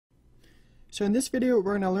So in this video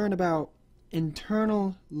we're going to learn about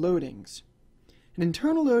internal loadings. And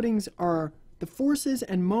internal loadings are the forces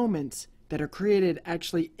and moments that are created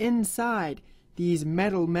actually inside these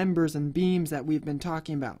metal members and beams that we've been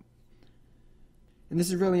talking about. And this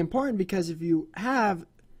is really important because if you have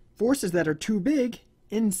forces that are too big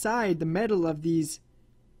inside the metal of these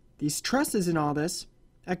trusses and all this,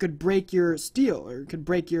 that could break your steel or it could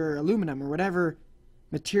break your aluminum or whatever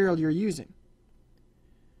material you're using.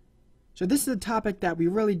 So this is a topic that we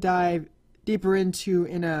really dive deeper into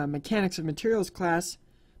in a mechanics of materials class,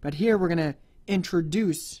 but here we're going to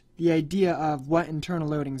introduce the idea of what internal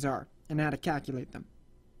loadings are and how to calculate them.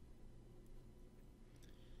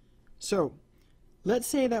 So let's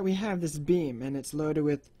say that we have this beam and it's loaded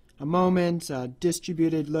with a moment, a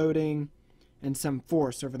distributed loading, and some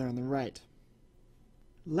force over there on the right.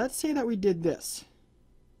 Let's say that we did this.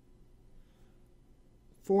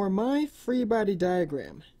 For my free body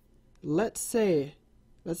diagram, let's say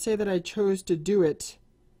that I chose to do it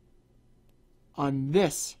on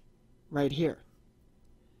this right here.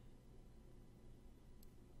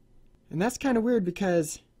 And that's kind of weird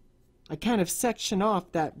because I kind of section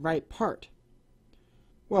off that right part.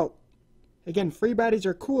 Well, again, free bodies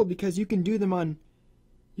are cool because you can do them on,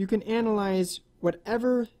 you can analyze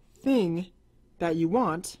whatever thing that you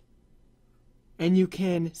want and you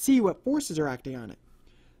can see what forces are acting on it.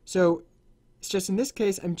 So it's just in this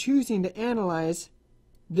case I'm choosing to analyze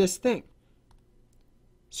this thing.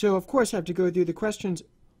 So of course I have to go through the questions,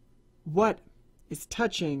 what is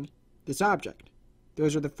touching this object?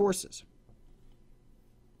 Those are the forces.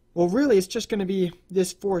 Well, really it's just going to be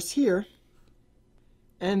this force here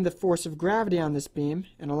and the force of gravity on this beam,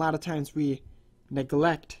 and a lot of times we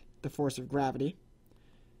neglect the force of gravity.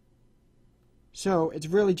 So it's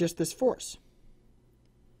really just this force.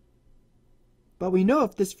 But we know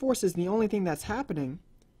if this force is the only thing that's happening,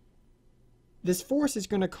 this force is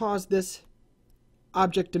going to cause this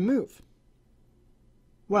object to move.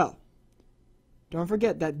 Well, don't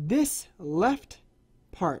forget that this left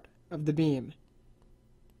part of the beam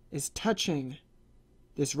is touching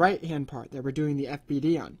this right hand part that we're doing the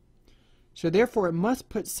FBD on. So therefore it must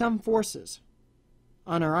put some forces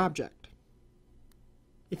on our object.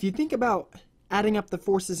 If you think about adding up the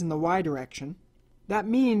forces in the y direction, that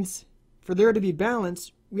means for there to be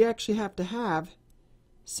balance, we actually have to have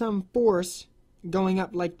some force going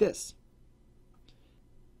up like this.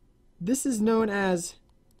 This is known as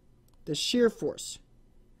the shear force,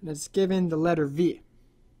 and it's given the letter V.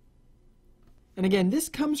 And again, this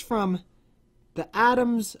comes from the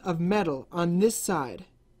atoms of metal on this side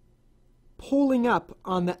pulling up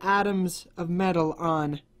on the atoms of metal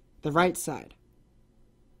on the right side.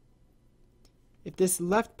 If this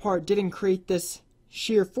left part didn't create this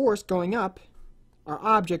shear force going up, our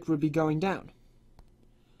object would be going down.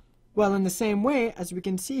 Well, in the same way, as we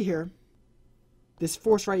can see here, this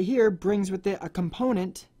force right here brings with it a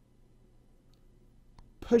component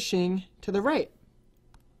pushing to the right.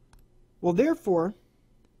 Well, therefore,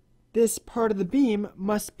 this part of the beam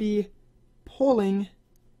must be pulling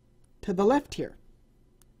to the left here.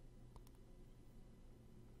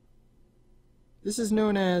 This is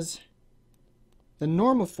known as the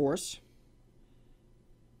normal force,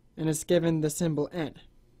 and it's given the symbol N.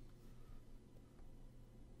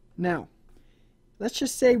 Now, let's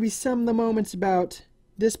just say we sum the moments about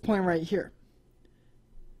this point right here.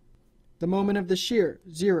 The moment of the shear,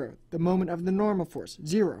 0. The moment of the normal force,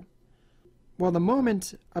 0. Well, the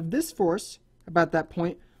moment of this force, about that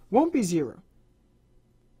point, won't be 0.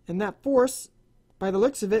 And that force, by the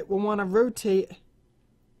looks of it, will want to rotate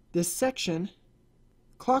this section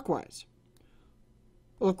clockwise.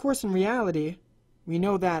 Well, of course, in reality, we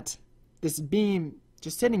know that this beam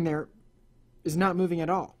just sitting there is not moving at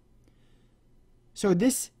all. So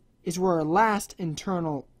this is where our last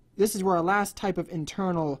type of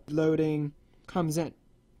internal loading comes in.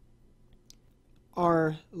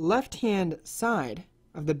 Our left-hand side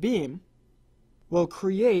of the beam will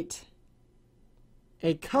create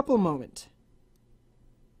a couple moment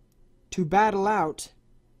to battle out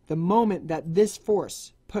the moment that this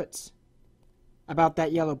force puts about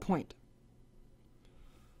that yellow point.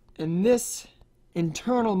 And this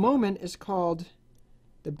internal moment is called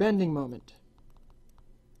the bending moment.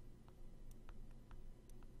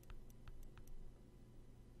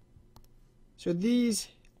 So these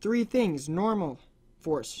three things, normal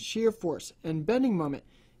force, shear force, and bending moment,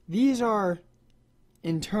 these are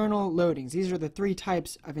internal loadings. These are the three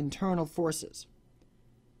types of internal forces.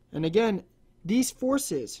 And again, these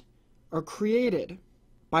forces are created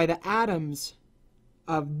by the atoms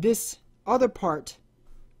of this other part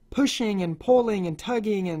pushing and pulling and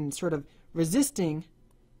tugging and sort of resisting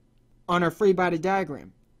on our free body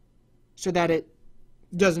diagram so that it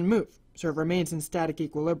doesn't move, so it remains in static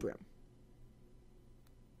equilibrium.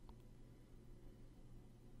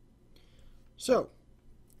 So,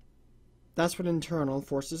 that's what internal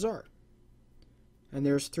forces are. And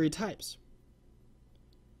there's three types.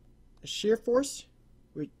 A shear force,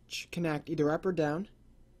 which can act either up or down,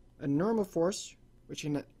 a normal force, which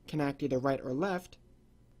can act either right or left,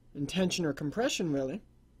 and tension or compression really,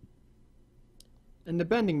 and the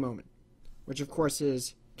bending moment, which of course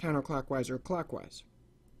is counterclockwise or clockwise.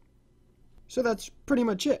 So that's pretty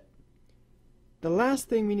much it. The last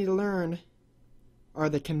thing we need to learn are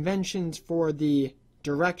the conventions for the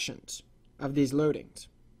directions of these loadings.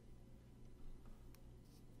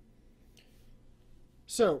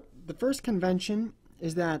 So, the first convention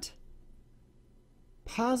is that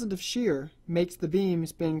positive shear makes the beam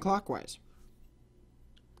spin clockwise.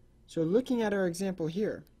 So looking at our example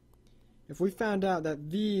here, if we found out that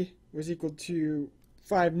V was equal to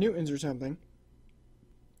 5 newtons or something,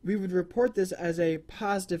 we would report this as a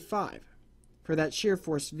positive 5 for that shear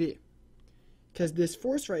force V. Because this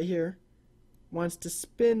force right here wants to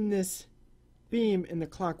spin this beam in the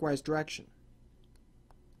clockwise direction.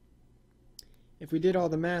 If we did all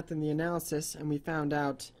the math and the analysis and we found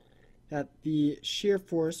out that the shear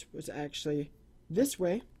force was actually this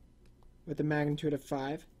way with a magnitude of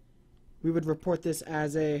 5, we would report this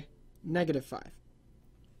as a negative 5.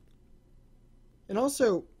 And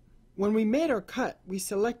also, when we made our cut, we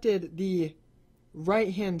selected the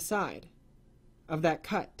right-hand side of that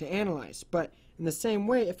cut to analyze. But in the same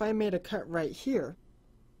way, if I made a cut right here,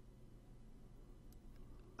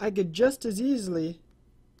 I could just as easily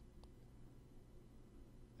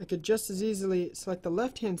select the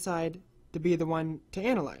left-hand side to be the one to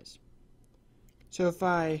analyze. So if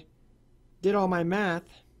I did all my math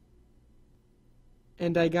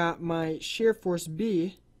and I got my shear force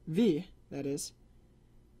V, that is,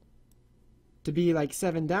 to be like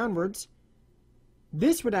 7 downwards,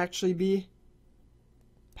 this would actually be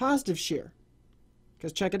positive shear.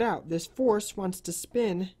 Because check it out, this force wants to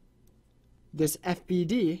spin this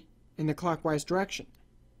FBD in the clockwise direction.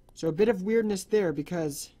 So a bit of weirdness there,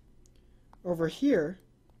 because over here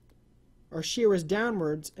our shear was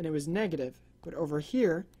downwards and it was negative, but over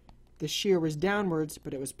here the shear was downwards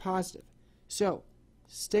but it was positive. So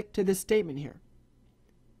stick to this statement here.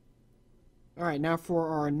 Alright, now for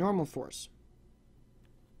our normal force.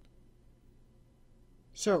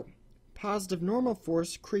 So positive normal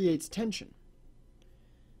force creates tension.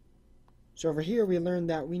 So over here we learned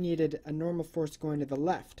that we needed a normal force going to the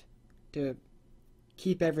left to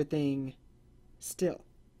keep everything still.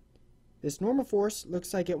 This normal force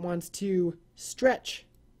looks like it wants to stretch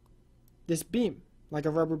this beam like a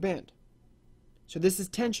rubber band. So this is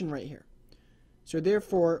tension right here. So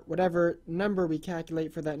therefore, whatever number we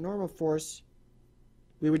calculate for that normal force,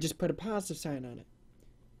 we would just put a positive sign on it.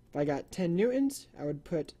 If I got 10 newtons, I would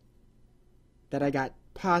put that I got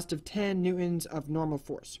positive 10 newtons of normal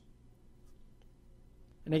force.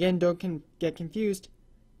 And again, don't get confused.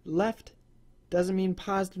 Left doesn't mean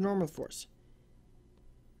positive normal force.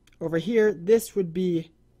 Over here, this would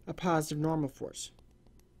be a positive normal force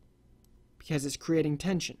because it's creating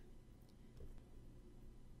tension.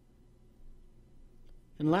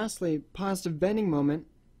 And lastly, positive bending moment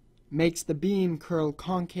makes the beam curl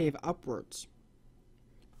concave upwards.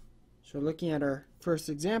 So looking at our first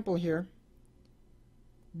example here,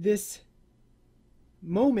 this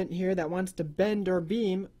moment here that wants to bend our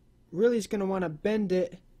beam really is going to want to bend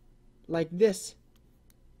it like this.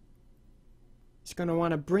 It's going to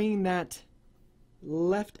want to bring that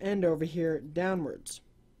left end over here downwards.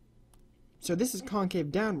 So this is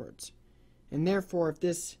concave downwards, and therefore if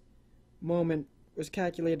this moment was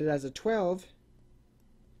calculated as a 12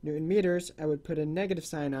 Newton meters, I would put a negative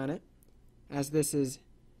sign on it, as this is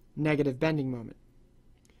negative bending moment.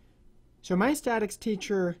 So my statics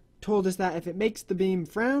teacher told us that if it makes the beam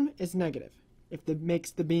frown, it's negative. If it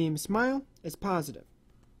makes the beam smile, it's positive.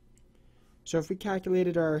 So if we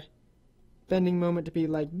calculated our bending moment to be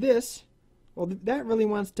like this, well, that really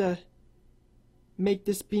wants to make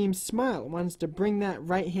this beam smile. It wants to bring that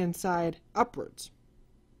right-hand side upwards.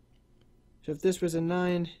 So if this was a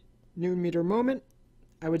 9 Newton meter moment,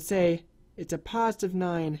 I would say it's a positive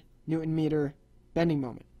 9 Newton meter bending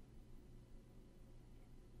moment.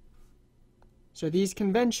 So these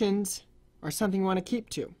conventions are something you want to keep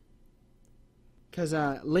to, because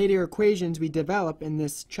later equations we develop in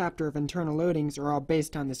this chapter of internal loadings are all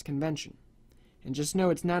based on this convention. And just know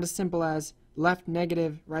it's not as simple as left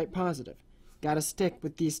negative, right positive. Got to stick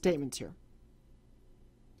with these statements here.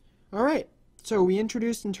 Alright, so we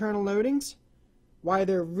introduced internal loadings, why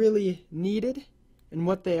they're really needed, And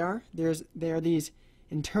what they are these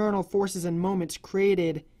internal forces and moments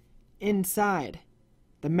created inside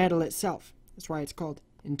the metal itself. That's why it's called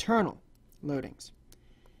internal loadings.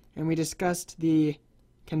 And we discussed the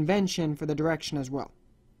convention for the direction as well.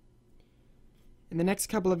 In the next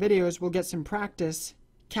couple of videos, we'll get some practice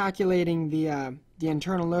calculating the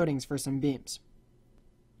internal loadings for some beams.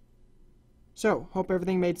 So, hope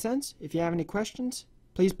everything made sense. If you have any questions,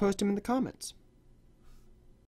 please post them in the comments.